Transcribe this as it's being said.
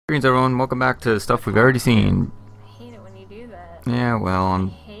Greetings everyone, welcome back to stuff we've already seen. I hate it when you do that. Yeah, well, I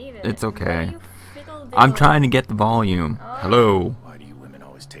hate it. it's okay. What are you fiddle-diddling? I'm trying to get the volume. Oh. Hello. Why do you women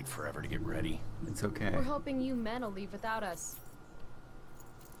always take forever to get ready? It's okay. We're hoping you men will leave without us.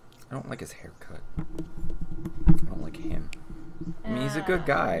 I don't like his haircut. I don't like him. I mean, he's a good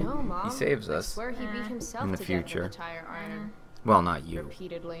guy. No, Mom. He saves I us. swear he beat himself In the to future. death with a tire iron. Well, not you.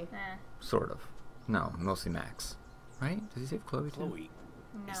 Repeatedly. Sort of. No, mostly Max. Right? Does he save Chloe too? Chloe,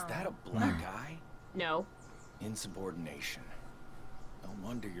 No. is that a black eye? No. Insubordination. No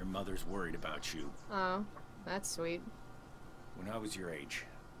wonder your mother's worried about you. Oh, that's sweet. When I was your age,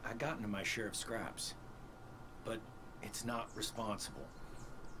 I got into my share of scraps. But it's not responsible.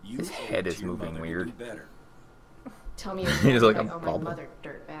 You His owe head it is to your moving mother to weird. do better. Tell me He's like I a owe my bubble. mother,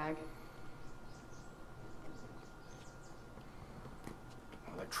 dirtbag.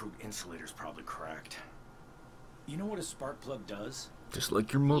 Electrode insulator's probably cracked. You know what a spark plug does? Just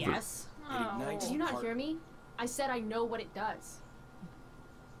like your mother. Yes. It ignites Did you not part- hear me? I said I know what it does.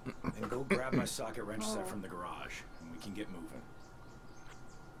 Then go grab my socket wrench set from the garage, and we can get moving.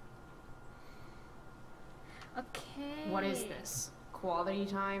 Okay. What is this? Quality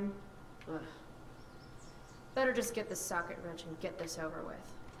time? Ugh. Better just get the socket wrench and get this over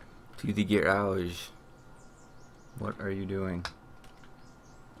with. To the garage. What are you doing?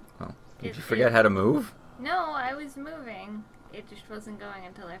 Oh, did you forget how to move? No, I was moving. It just wasn't going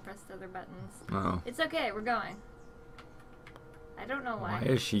until I pressed other buttons. Oh. It's okay, we're going. I don't know Why why.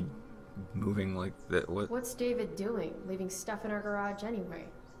 is she moving like that? What? What's David doing, leaving stuff in our garage anyway?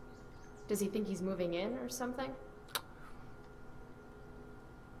 Does he think he's moving in or something?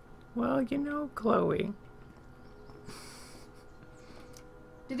 Well, you know, Chloe.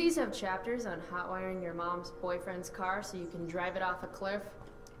 Do these have chapters on hotwiring your mom's boyfriend's car so you can drive it off a cliff?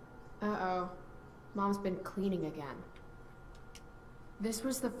 Uh-oh. Mom's been cleaning again. This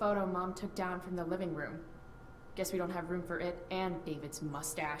was the photo Mom took down from the living room. Guess we don't have room for it and David's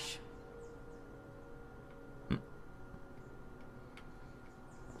mustache.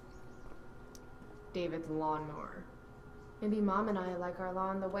 David's lawnmower. Maybe Mom and I like our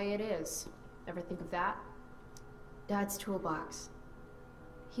lawn the way it is. Ever think of that? Dad's toolbox.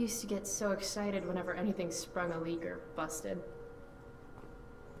 He used to get so excited whenever anything sprung a leak or busted.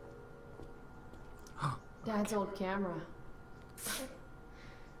 Dad's old camera.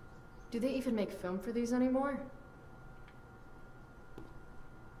 Do they even make film for these anymore?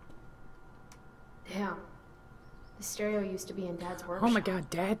 Damn. The stereo used to be in Dad's workshop. Oh my god,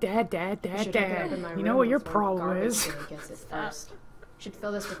 Dad. Should hook it up in my You know room what your before problem garbage is? day gets its thirst. Should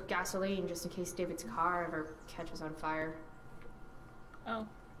fill this with gasoline just in case David's car ever catches on fire. Oh.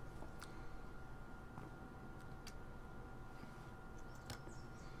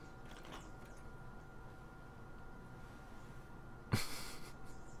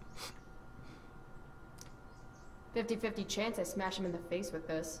 "50-50 chance I smash him in the face with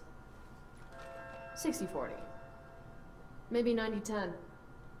this. 60-40. Maybe 90-10.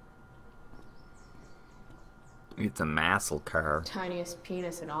 It's a muscle car. Tiniest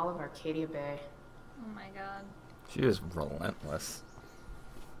penis in all of Arcadia Bay. Oh my god. She is relentless.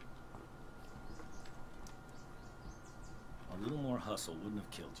 A little more hustle wouldn't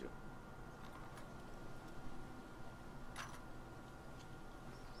have killed you.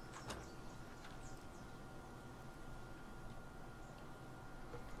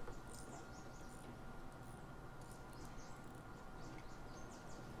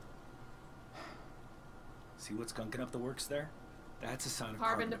 See what's gunking up the works there? That's a sign of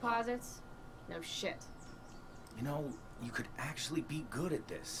Carbon deposit. deposits? No shit. You know, you could actually be good at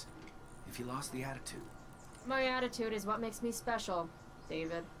this if you lost the attitude. My attitude is what makes me special,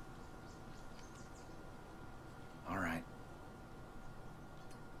 David. All right.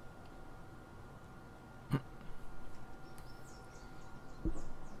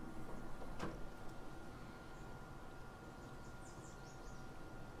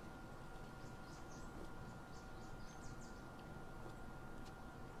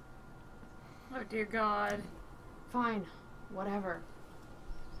 Oh dear god. Fine. Whatever.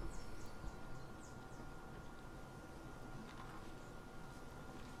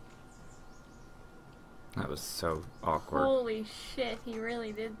 That was so awkward. Holy shit, he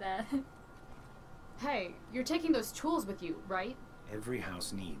really did that. Hey, you're taking those tools with you, right? Every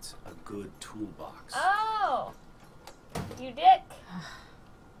house needs a good toolbox. Oh! You dick!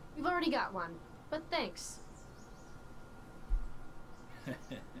 We've already got one, but thanks.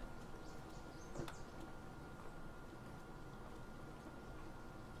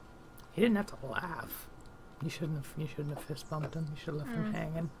 He didn't have to laugh. You shouldn't have fist bumped him. You should have left him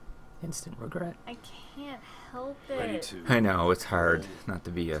hanging. Instant regret. I can't help it. Ready to... I know, it's hard not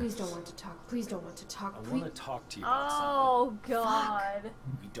to be a... Please don't want to talk. Please don't want to talk. I Please. want to talk to you about Oh, God. something.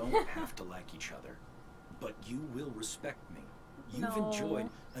 We don't have to like each other, but you will respect me. You've No. enjoyed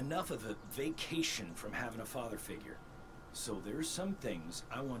enough of a vacation from having a father figure. So there's some things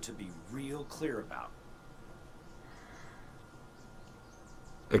I want to be real clear about.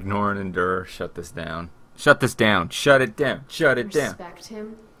 Ignore and endure. Shut this down. Shut this down. Shut it down. Shut it down. Respect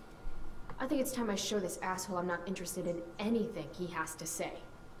him. I think it's time I show this asshole I'm not interested in anything he has to say.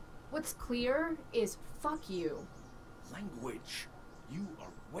 What's clear is fuck you. Language. You are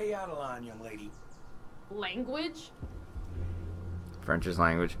way out of line, young lady. Language? French is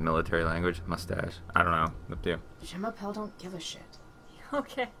language, military language, mustache. I don't know. Up to you. Je m'appelle don't give a shit.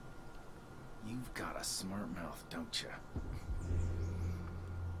 Okay. You've got a smart mouth, don't you?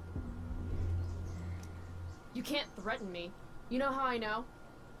 You can't threaten me. You know how I know?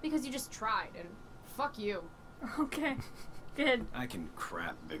 Because you just tried, and fuck you. Okay. Good. I can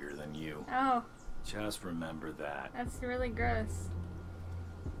crap bigger than you. Oh, Just remember that. that's really gross.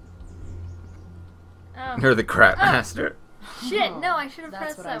 Oh. You're the crap Oh. master. Shit, no, I should have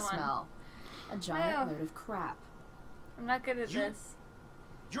That's pressed what that I one. smell. A giant Wow. load of crap. I'm not good at You- this.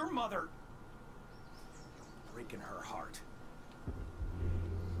 Your mother... breaking her heart.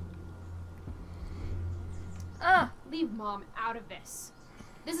 Ah, Leave Mom out of this.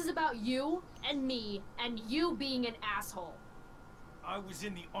 This is about you and me and you being an asshole. I was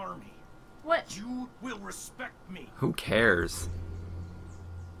in the army. what? You will respect me. Who cares?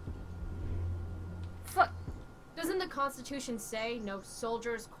 Fuck. Doesn't the Constitution say no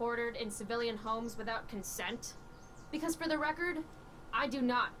soldiers quartered in civilian homes without consent? Because for the record, I do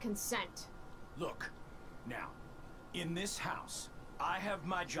not consent. Look, now, in this house, I have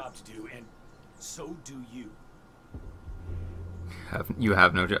my job to do, and so do you. You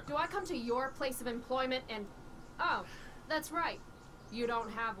have no job. Do I come to your place of employment and... Oh, that's right. You don't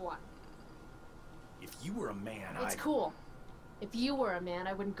have one. If you were a man, It's cool. If you were a man,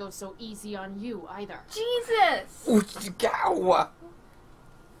 I wouldn't go so easy on you either. Jesus! don't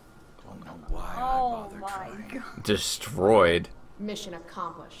know why I Oh bothered my trying. god. Destroyed. Mission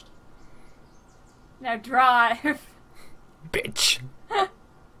accomplished. Now drive. Bitch. Oh,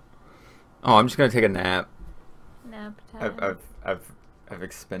 I'm just gonna take a nap. Nap time. I've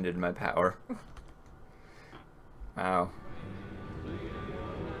expended my power. Wow.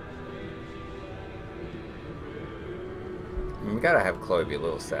 I mean, we gotta have Chloe be a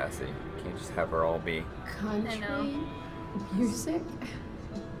little sassy. Can't just have her all be. Country know. music?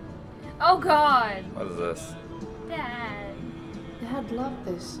 Oh god. What is this? Dad. Dad loved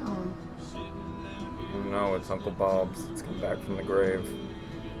this song. Oh no, it's Uncle Bob's. It's come back from the grave.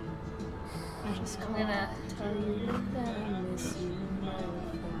 I just I'm called gonna... to tell you that I miss you, my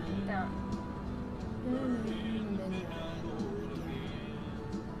Don't.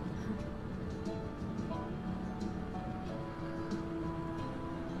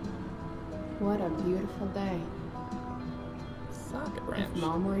 What a beautiful day. Socket If wrench.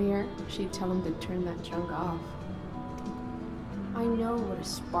 Mom were here, she'd tell him to turn that junk off. I know what a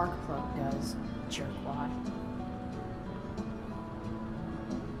spark plug does, jerkwad.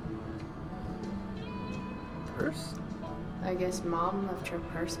 Purse? I guess Mom left her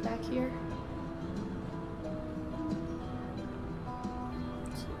purse back here?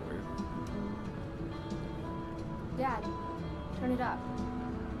 That's so weird. Dad, turn it up.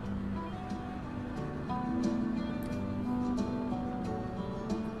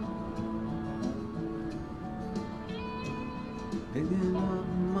 Picking up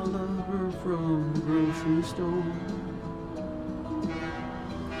my lover from the grocery store.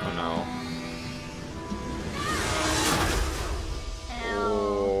 Oh no. Ow.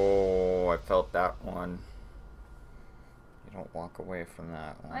 Oh, I felt that one. You don't walk away from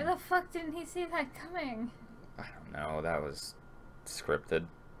that one. Why the fuck didn't he see that coming? I don't know. That was scripted.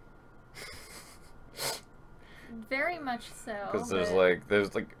 Very much so. Because there's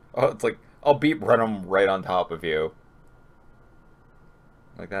but- like, oh, it's like, I'll beep run him right on top of you.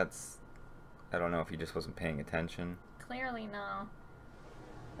 Like that's, I don't know if he just wasn't paying attention. Clearly no.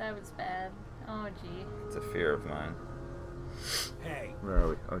 That was bad. Oh gee. It's a fear of mine. Hey, Where are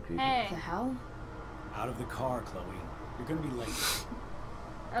we? Oh gee. Hey. The hell? out of the car, Chloe. You're gonna be late.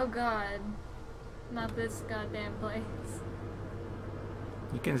 Oh god. Not this goddamn place.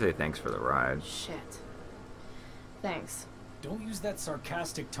 You can say thanks for the ride. Shit. Thanks. Don't use that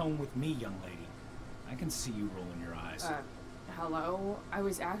sarcastic tone with me, young lady. I can see you rolling your eyes. Hello? I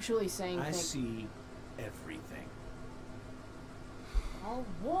was actually saying I see everything. I'll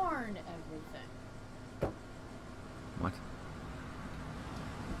warn everything. What?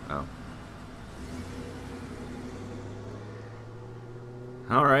 Oh.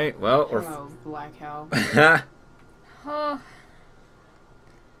 All right. Well, Hello, Black Hell. Oh,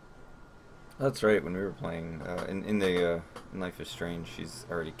 That's right. When we were playing in Life is Strange, she's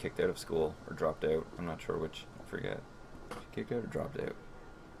already kicked out of school or dropped out. I'm not sure which. I forget. She kicked out or dropped out.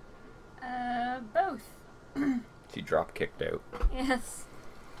 both. She drop kicked out. Yes.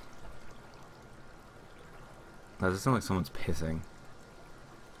 Does it sound like someone's pissing?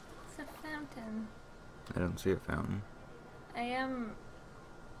 It's a fountain. I don't see a fountain. I am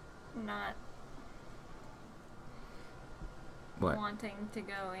not What? wanting to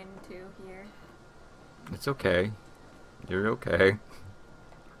go into here. It's okay. You're okay.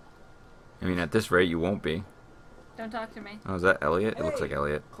 I mean, at this rate, you won't be. Don't talk to me. Oh, is that Elliot? It looks Hey. like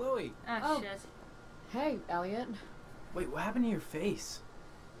Elliot. Chloe, Oh, Oh. shit. Hey, Elliot. Wait, what happened to your face?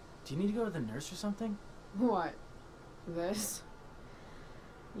 Do you need to go to the nurse or something? What? This?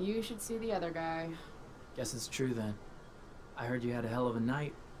 You should see the other guy. Guess it's true then. I heard you had a hell of a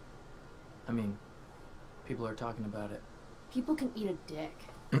night. I mean, people are talking about it. People can eat a dick.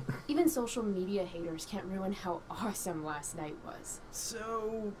 Even social media haters can't ruin how awesome last night was.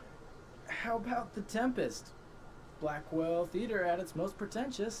 So, how about The Tempest? Blackwell Theater at its most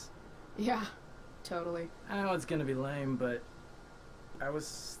pretentious. Yeah, totally. I know it's gonna be lame, but I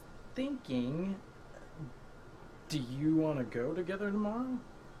was thinking, do you want to go together tomorrow?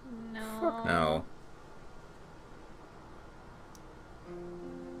 No. Fuck no.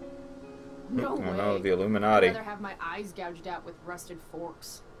 No Oh way. no, the I'd Illuminati. rather have my eyes gouged out with rusted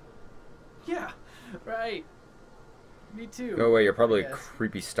forks. Yeah, right. Me too. Go away, you're probably a Yes.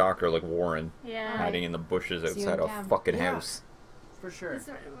 creepy stalker like Warren, Yeah. hiding in the bushes See you outside in a town. fucking Yeah. house. For sure. That's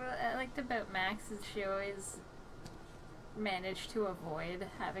what I liked about Max is she always managed to avoid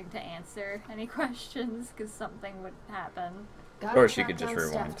having to answer any questions because something would happen. Gotta Or she track could just down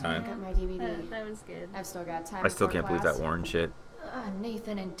rewind Steph to time. pick up my DVD. That was good. I've still got time. I still before can't believe that class. Warren shit.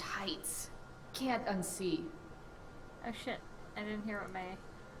 Nathan in tights. Can't unsee. Oh shit. I didn't hear what my...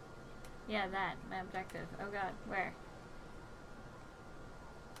 Yeah, that. My objective. Oh god. Where?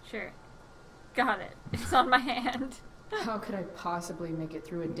 Sure. Got it. It's on my hand. How could I possibly make it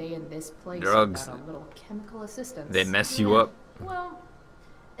through a day in this place Drugs. without a little chemical assistance? They mess you up. Well,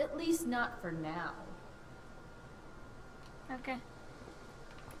 at least not for now. Okay.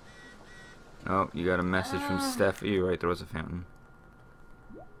 Oh, you got a message from Steph. You're right, there was a fountain.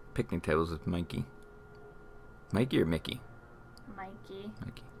 Picnic tables with Mikey. Mikey or Mickey? Mikey.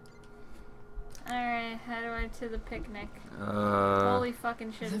 Mikey. Alright, how do I to the picnic? Uh, Holy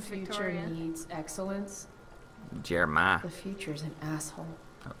fucking shit, The it's future Victoria. needs excellence. Jeremiah. The future's an asshole.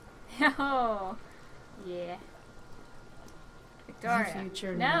 Oh, yeah. Victoria. The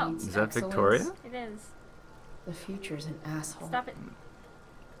future No, needs Is that excellence. Victoria? it is. The future's an asshole. Stop it.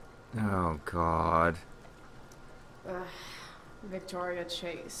 Oh, God. Victoria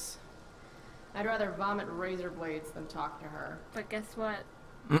Chase. I'd rather vomit razor blades than talk to her. But guess what?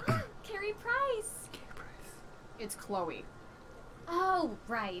 Carrie Price! It's Chloe. Oh,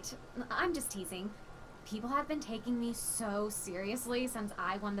 right. I'm just teasing. People have been taking me so seriously since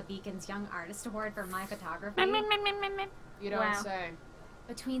I won the Beacon's Young Artist Award for my photography. You don't Wow. say.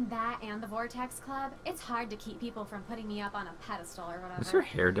 Between that and the Vortex Club, it's hard to keep people from putting me up on a pedestal or whatever. Is her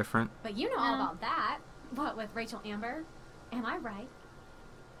hair different? But you know all No. about that. What, with Rachel Amber? Am I right?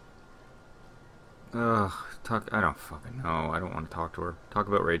 Ugh, I don't fucking know. I don't want to talk to her. Talk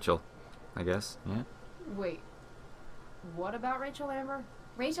about Rachel, I guess. Yeah. Wait. What about Rachel Amber?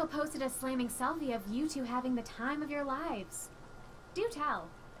 Rachel posted a slamming selfie of you two having the time of your lives. Do tell.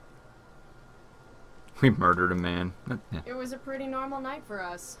 We murdered a man. Yeah. It was a pretty normal night for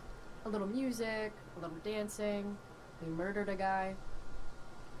us. A little music, a little dancing. We murdered a guy.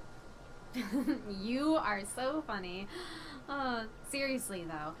 You are so funny. Seriously,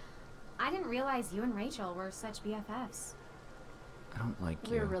 though. I didn't realize you and Rachel were such BFFs. I don't like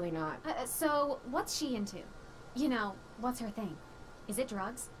you. We're really not. So, what's she into? You know, what's her thing? Is it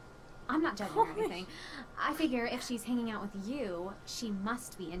drugs? I'm not judging or anything. I figure if she's hanging out with you, she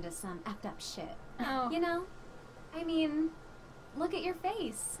must be into some effed up shit. Oh. You know? I mean, look at your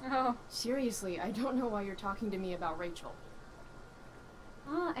face. Oh. Seriously, I don't know why you're talking to me about Rachel.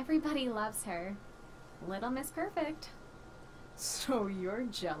 Oh, everybody loves her. Little Miss Perfect. So you're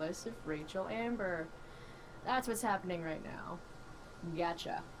jealous of Rachel Amber. That's what's happening right now.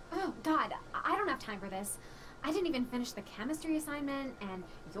 Gotcha. Oh, God, I don't have time for this. I didn't even finish the chemistry assignment, and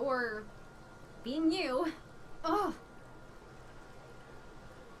you're being you. Oh,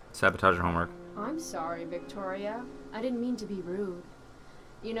 Sabotage your homework. I'm sorry, Victoria. I didn't mean to be rude.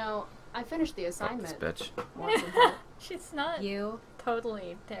 You know, I finished the Fuck this assignment. bitch. Want some help? She's not. you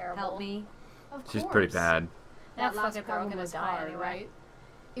totally terrible. Help me. Of She's course. pretty bad. That That last fucking problem broken was die hard, anyway. right?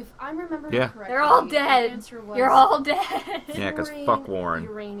 If I'm remembering Yeah. correctly, They're all the dead. answer was You're all dead. Yeah, 'cause fluorine, fuck Warren.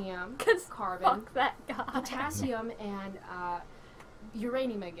 Uranium, 'Cause carbon, fuck that guy. potassium, and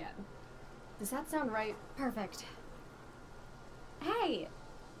uranium again. Does that sound right? Perfect. Hey,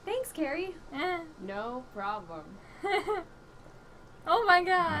 thanks, Carrie. Eh. No problem. Oh my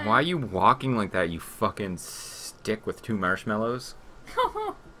god. Why are you walking like that, you fucking stick with 2 marshmallows?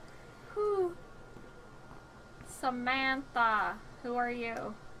 Whew. Samantha, who are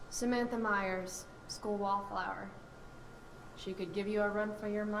you? Samantha Myers, school wallflower. She could give you a run for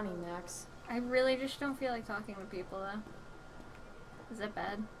your money, Max. I really just don't feel like talking to people though. Is that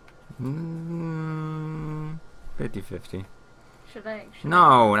bad? 50-50. Should I?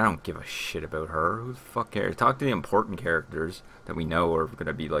 No, I don't give a shit about her. Who the fuck cares? Talk to the important characters that we know are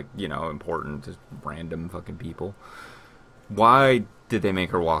gonna be like, you know, important. Just random fucking people. Why did they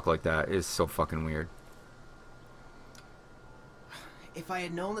make her walk like that? It's so fucking weird. If I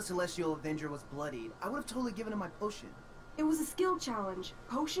had known the Celestial Avenger was bloodied, I would have totally given him my potion. It was a skill challenge.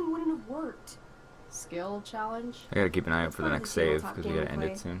 Potion wouldn't have worked. Skill challenge? I gotta keep an eye out That's for the part of next the save tabletop because we gotta end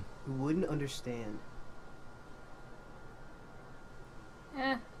gameplay. it soon. Who wouldn't understand.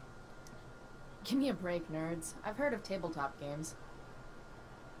 Eh. Give me a break, nerds. I've heard of tabletop games.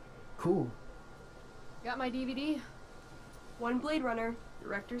 Cool. Got my DVD? One Blade Runner,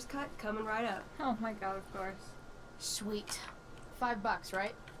 director's cut coming right up. Oh my god, of course. Sweet. $5,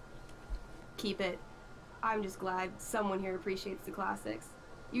 right? Keep it. I'm just glad someone here appreciates the classics.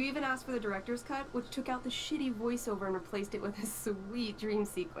 You even asked for the director's cut, which took out the shitty voiceover and replaced it with a sweet dream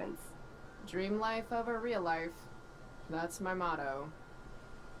sequence. Dream life over real life. That's my motto.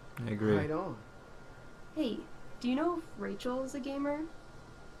 I agree. Right on. Hey, do you know if Rachel is a gamer?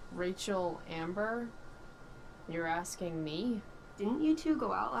 Rachel Amber? You're asking me? Didn't you two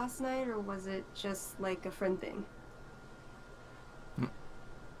go out last night, or was it just like a friend thing?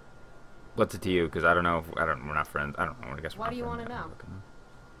 What's it to you? Because I don't know. We're not friends. I don't know. I guess. Why we're do you want wanna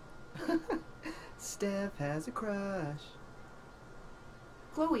to know? Steph has a crush.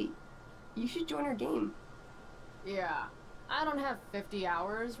 Chloe, you should join our game. Yeah. I don't have 50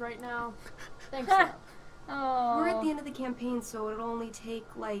 hours right now. Thanks, though. Oh. We're at the end of the campaign, so it'll only take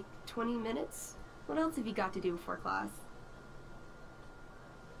like 20 minutes. What else have you got to do before class?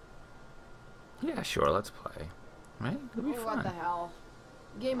 Yeah, sure. Let's play. Right? It'll be Oh, fun. what the hell?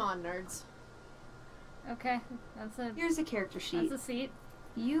 Game on, nerds. Okay, that's a Here's a character sheet. that's a seat.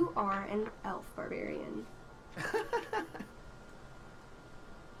 You are an elf barbarian.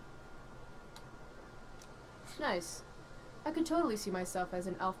 Nice. I could totally see myself as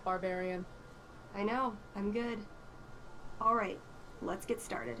an elf barbarian. I know, I'm good. Alright, let's get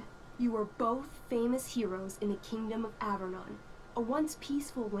started. You are both famous heroes in the kingdom of Avernon, a once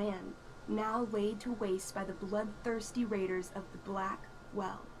peaceful land, now laid to waste by the bloodthirsty raiders of the Black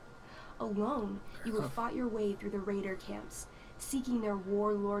Well. Alone, you have fought your way through the raider camps, seeking their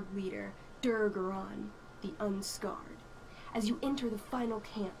warlord leader, Durgaron, the Unscarred. As you enter the final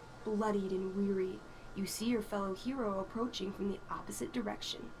camp, bloodied and weary, you see your fellow hero approaching from the opposite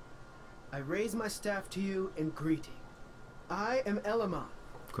direction. I raise my staff to you in greeting. I am Elamon,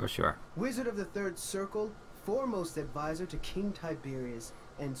 Of course you are. Wizard of the Third Circle, foremost advisor to King Tiberius,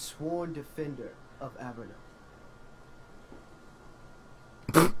 and sworn defender of Averno.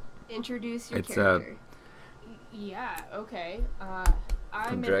 Introduce your It's, character. Yeah, okay. I'm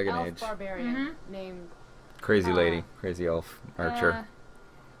From an Dragon elf Age. barbarian named... Crazy lady. Crazy elf. Archer.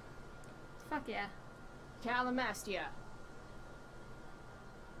 Fuck yeah. Calamastia.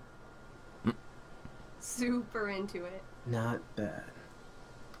 Super into it. Not bad.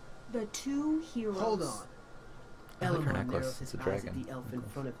 The two heroes. Hold on. I like her Elamon necklace. narrows It's his a eyes at dragon the elf in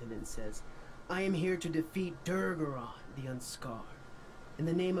necklace. front of him and says, I am here to defeat Durgaron, the Unscarred. In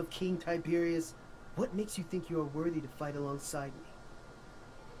the name of King Tiberius, what makes you think you are worthy to fight alongside me?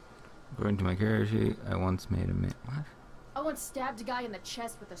 According to my character sheet, I once made a what? I once stabbed a guy in the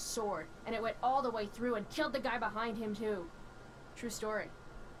chest with a sword, and it went all the way through and killed the guy behind him too. True story.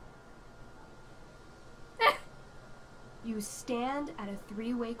 You stand at a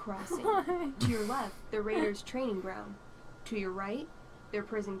three-way crossing. To your left, the raiders' training ground. To your right, their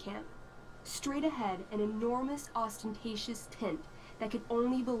prison camp. Straight ahead, an enormous, ostentatious tent that could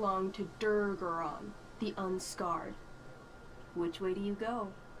only belong to Durgaron, the Unscarred. Which way do you go?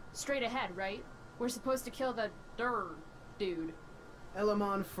 Straight ahead, right? We're supposed to kill the dude.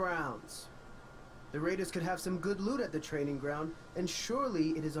 Elamon frowns. The raiders could have some good loot at the training ground, and surely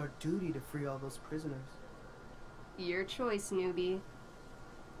it is our duty to free all those prisoners. Your choice, newbie.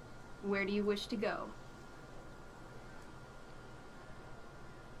 Where do you wish to go?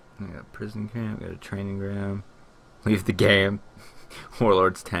 We got a prison camp, we got a training ground. Leave the game.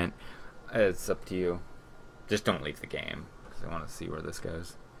 Warlord's tent. It's up to you. Just don't leave the game, because I want to see where this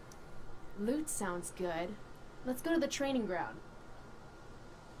goes. Loot sounds good. Let's go to the training ground.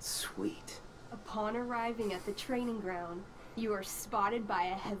 Sweet. Upon arriving at the training ground, you are spotted by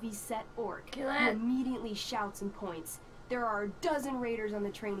a heavy-set orc Kill who it. immediately shouts and points. There are a dozen raiders on the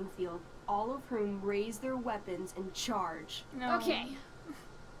training field, all of whom raise their weapons and charge. No. Okay.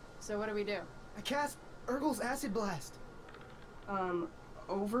 So what do we do? I cast Urgel's Acid Blast.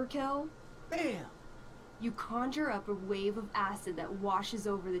 Overkill? Bam! You conjure up a wave of acid that washes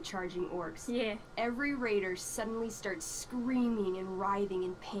over the charging orcs. Yeah. Every raider suddenly starts screaming and writhing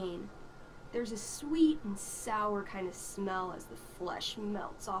in pain. There's a sweet and sour kind of smell as the flesh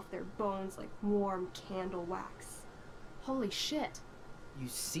melts off their bones like warm candle wax. Holy shit. You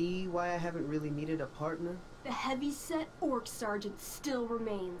see why I haven't really needed a partner? The heavy-set orc sergeant still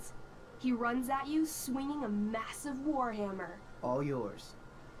remains. He runs at you swinging a massive warhammer. All yours.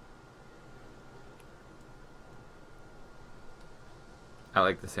 I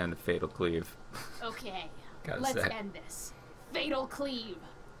like the sound of Fatal Cleave. Okay. Gotta Let's say. end this. Fatal Cleave.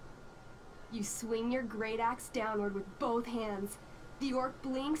 You swing your great axe downward with both hands. The orc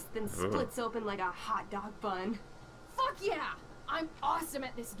blinks, then splits open like a hot dog bun. Fuck yeah! I'm awesome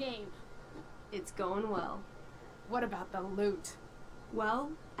at this game. It's going well. What about the loot?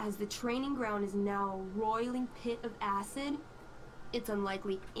 Well, as the training ground is now a roiling pit of acid, it's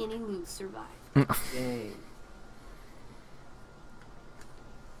unlikely any loot survived. Dang.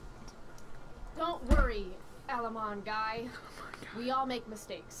 Don't worry, Elamon guy. We all make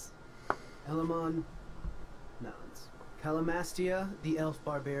mistakes. Elamon nods. Calamastia, the elf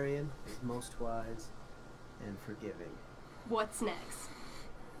barbarian, is most wise and forgiving. What's next?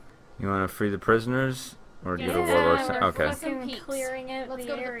 You want to free the prisoners? Or do Yeah, the warlords? we're Okay. fucking Peeps. clearing out Let's the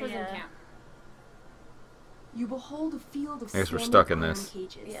go to the area. prison camp. You behold a field of I guess we're standing stuck in iron this.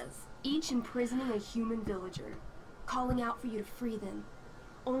 cages, Yes. each imprisoning a human villager, calling out for you to free them.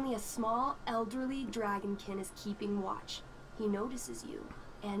 Only a small, elderly dragonkin is keeping watch. He notices you,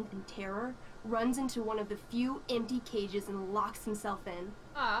 and in terror, runs into one of the few empty cages and locks himself in.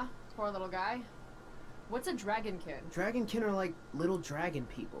 Ah, poor little guy. What's a dragonkin? Dragonkin are like little dragon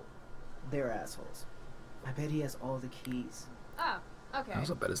people. They're assholes. I bet he has all the keys. Oh, okay. I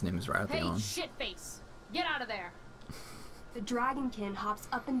also bet his name is Hey, Rathion. shitface! Get out of there! The dragonkin hops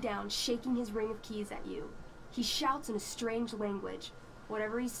up and down, shaking his ring of keys at you. He shouts in a strange language.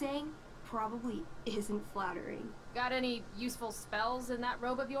 Whatever he's saying probably isn't flattering. Got any useful spells in that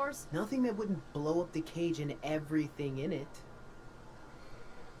robe of yours? Nothing that wouldn't blow up the cage and everything in it.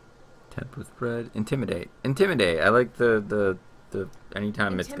 Temp with bread. Intimidate. Intimidate. I like the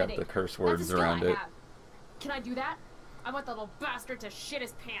anytime it's got the Intimidate. curse That's a words skill around I it. have. Can I do that? I want the little bastard to shit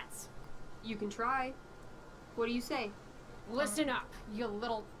his pants. You can try. What do you say? Listen up, you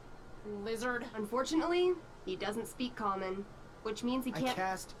little lizard. Unfortunately, he doesn't speak common, which means he I can't.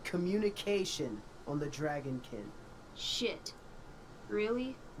 cast communication on the dragonkin. Shit.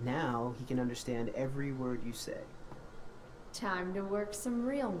 Really? Now he can understand every word you say. Time to work some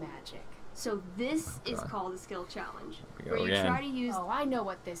real magic. So this Oh, is God. called a skill challenge, we go where you again. try to use. Oh, I know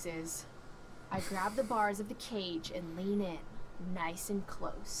what this is. I grab the bars of the cage and lean in, nice and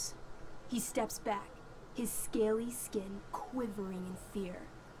close. He steps back, his scaly skin quivering in fear.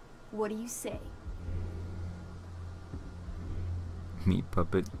 What do you say? Meat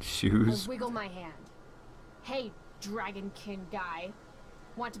puppet I shoes. wiggle my hand. Hey, dragonkin guy.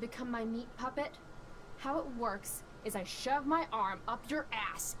 Want to become my meat puppet? How it works is I shove my arm up your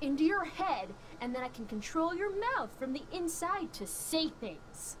ass into your head, and then I can control your mouth from the inside to say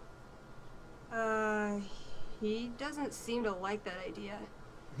things. He doesn't seem to like that idea.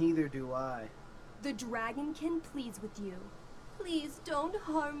 Neither do I. The dragonkin pleads with you. Please don't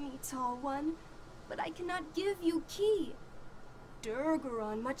harm me, tall one, but I cannot give you key.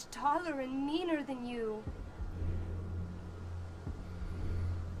 Durgaron much taller and meaner than you.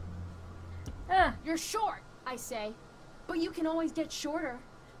 You're short, I say, but you can always get shorter.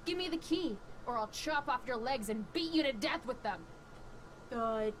 Give me the key, or I'll chop off your legs and beat you to death with them.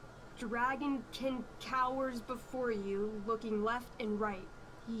 The dragonkin cowers before you, looking left and right.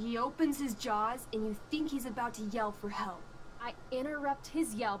 He opens his jaws, and you think he's about to yell for help. I interrupt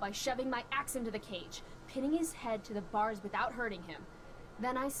his yell by shoving my axe into the cage, pinning his head to the bars without hurting him.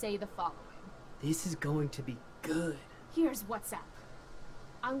 Then I say the following. This is going to be good. Here's what's up.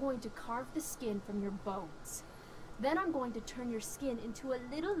 I'm going to carve the skin from your bones. Then I'm going to turn your skin into a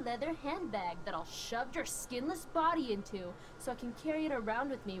little leather handbag that I'll shove your skinless body into so I can carry it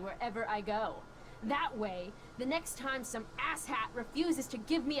around with me wherever I go. That way, The next time some asshat refuses to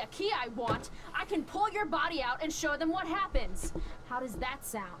give me a key I want, I can pull your body out and show them what happens. How does that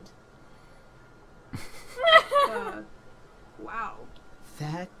sound? Wow.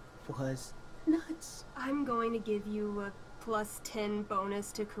 That was nuts. I'm going to give you a +10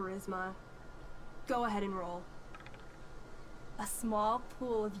 bonus to charisma. Go ahead and roll. A small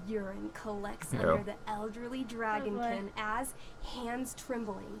pool of urine collects under the elderly dragonkin as, hands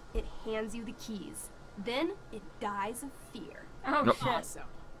trembling, it hands you the keys. Then it dies of fear. Oh Nope. shit. Awesome.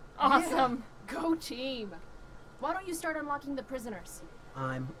 Awesome. Go team. Why don't you start unlocking the prisoners?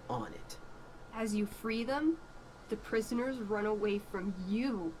 I'm on it. As you free them, the prisoners run away from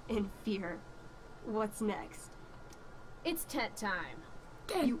you in fear. What's next? It's tent time.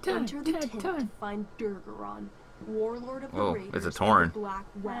 You enter the tent to find Durgaron, warlord of the Oh, Raiders it's a of Tauren. the Black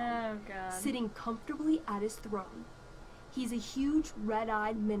Well, Oh god. sitting comfortably at his throne. He's a huge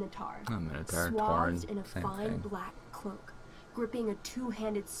red-eyed minotaur, Oh, Minotaur, swathed Tauren, in a same fine thing. black cloak, gripping a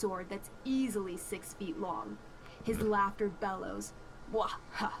two-handed sword that's easily 6 feet long. His laughter bellows, "Wah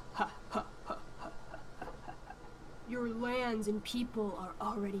ha ha ha ha ha ha ha. Your lands and people are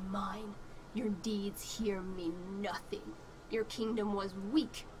already mine. Your deeds here mean nothing. Your kingdom was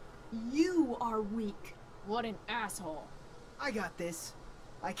weak. You are weak." What an asshole. I got this.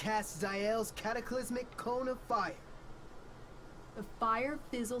 I cast Zael's cataclysmic cone of fire. The fire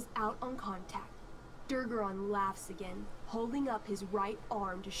fizzles out on contact. Durgaron laughs again, holding up his right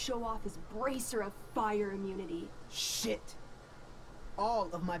arm to show off his bracer of fire immunity. Shit. All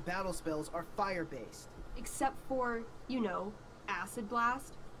of my battle spells are fire-based. Except for, you know, Acid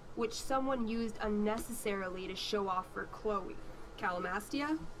Blast, which someone used unnecessarily to show off for Chloe.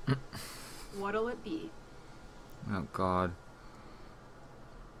 Calamastia? What'll it be? Oh god.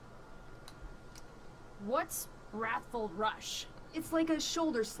 What's Wrathful Rush? It's like a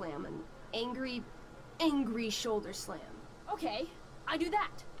shoulder slam, an angry shoulder slam. Okay, I do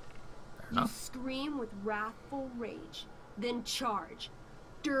that. Fair You enough. scream with wrathful rage, then charge.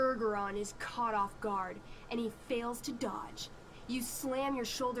 Durgaron is caught off guard, and he fails to dodge. You slam your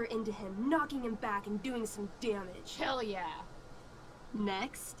shoulder into him, knocking him back and doing some damage. Hell yeah.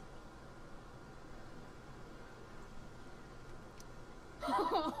 Next,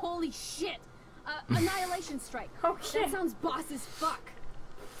 Holy shit. Annihilation Strike. Oh shit. That sounds boss as fuck.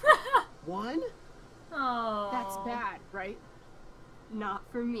 One? Oh. That's bad, right? not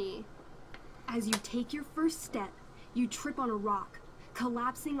for me. As you take your first step, you trip on a rock,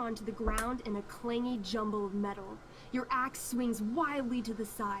 collapsing onto the ground in a clangy jumble of metal. Your axe swings wildly to the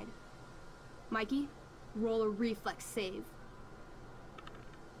side. Mikey, roll a reflex save.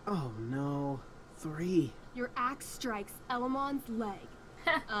 Oh no. 3. Your axe strikes Elamon's leg.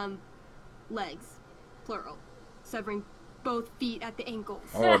 Legs. Plural. Severing both feet at the ankles.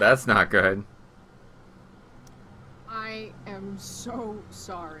 Oh, that's not good. I am so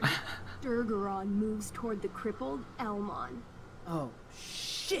sorry. Durgaron moves toward the crippled Elmon. Oh,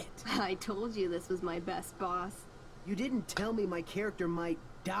 shit! I told you this was my best boss. You didn't tell me my character might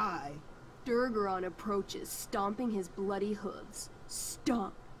die. Durgaron approaches, stomping his bloody hooves.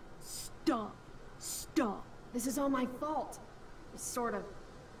 Stomp, stomp, stomp. This is all my fault. Sort of.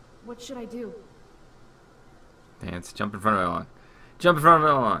 What should I do? Dance. Jump in front of Elon. Jump in front of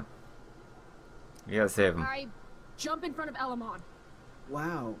Elon. You gotta save him. I jump in front of Elamon.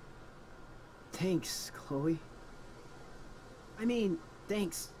 Wow. Thanks, Chloe. I mean,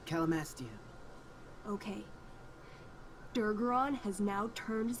 thanks, Calamastia. Okay. Durgaron has now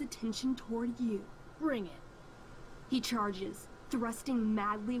turned his attention toward you. Bring it. He charges, thrusting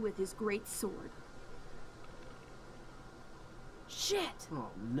madly with his great sword. Shit! Oh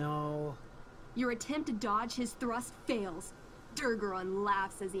no. Your attempt to dodge his thrust fails. Durgaron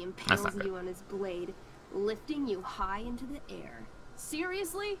laughs as he impales not good. you on his blade, lifting you high into the air.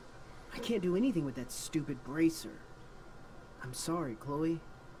 Seriously? I can't do anything with that stupid bracer. I'm sorry, Chloe.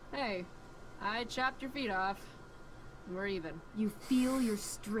 Hey, I chopped your feet off. We're even. You feel your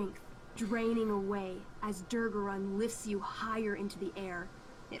strength draining away as Durgaron lifts you higher into the air.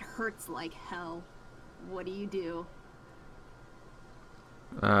 It hurts like hell. What do?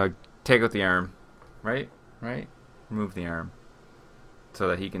 Take out the arm. Right? Right? Remove the arm. So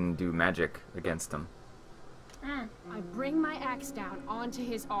that he can do magic against him. I bring my axe down onto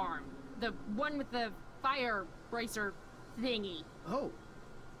his arm. The one with the fire bracer thingy. Oh,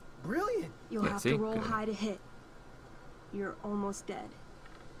 brilliant. You'll Yeah, have see? to roll Good. high to hit. You're almost dead.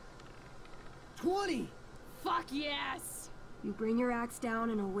 20. Fuck yes! You bring your axe down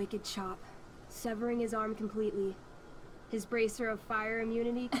in a wicked chop, severing his arm completely. His bracer of fire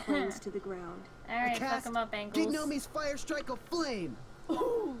immunity clings to the ground. Alright, I fuck cast him up, ankles. Gignomi's Fire Strike of Flame.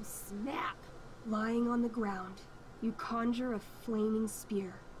 Ooh, snap! Lying on the ground, you conjure a flaming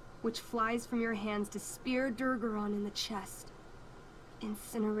spear, which flies from your hands to spear Durgaron in the chest,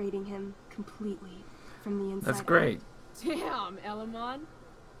 incinerating him completely from the inside. That's great. Damn, Elamon.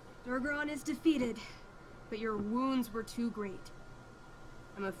 Durgaron is defeated, but your wounds were too great.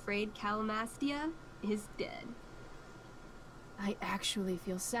 I'm afraid Calamastia is dead. I actually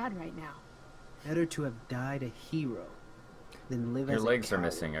feel sad right now. Better to have died a hero than live Your as a legs are coward.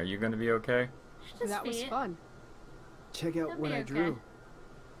 missing. Are you gonna be okay? Just That was feet. fun. Check out He'll what be I okay. drew.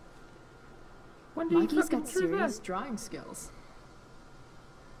 When did you Monkey's fucking got do serious that? drawing skills.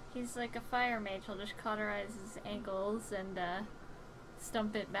 He's like a fire mage. He'll just cauterize his ankles and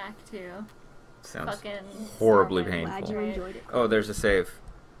stump it back to Sounds fucking horribly Stormwind. painful. Glad you Right. enjoyed it. Oh, there's a save.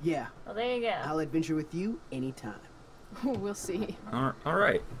 Yeah, Well, there you go. I'll adventure with you anytime. We'll see. All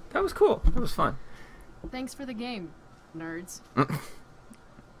right. That was cool. That was fun. Thanks for the game, nerds.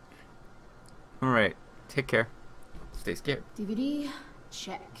 All right. Take care. Stay scared. DVD,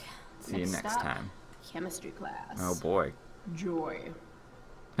 check. See you next stop, time. Chemistry class. Oh boy. Joy.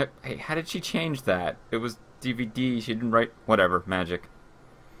 Hey, how did she change that? It was DVD. She didn't write whatever magic.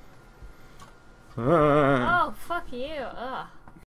 Oh, fuck you. Ugh.